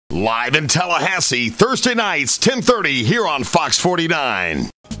Live in Tallahassee, Thursday nights, 10:30 here on Fox 49.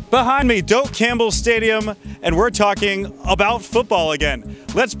 Behind me, Doak Campbell Stadium, and we're talking about football again.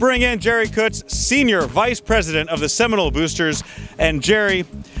 Let's bring in Jerry Kutz, Senior Vice President of the Seminole Boosters. And Jerry,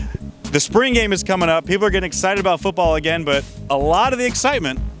 the spring game is coming up. People are getting excited about football again, but a lot of the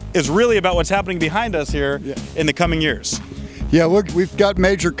excitement is really about what's happening behind us here in the coming years. Yeah, we've got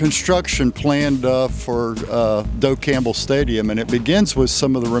major construction planned for Doak Campbell Stadium, and it begins with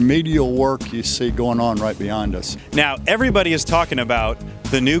some of the remedial work you see going on right behind us. Now, everybody is talking about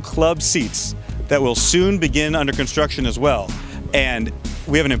the new club seats that will soon begin under construction as well. And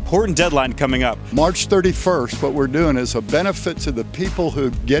we have an important deadline coming up. March 31st, what we're doing is a benefit to the people who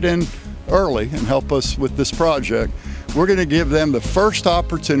get in early and help us with this project. We're going to give them the first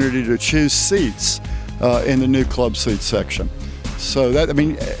opportunity to choose seats in the new club seat section. So that, I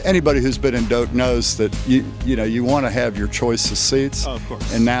mean, anybody who's been in Doak knows that you want to have your choice of seats. Oh, of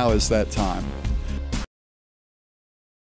course. And now is that time.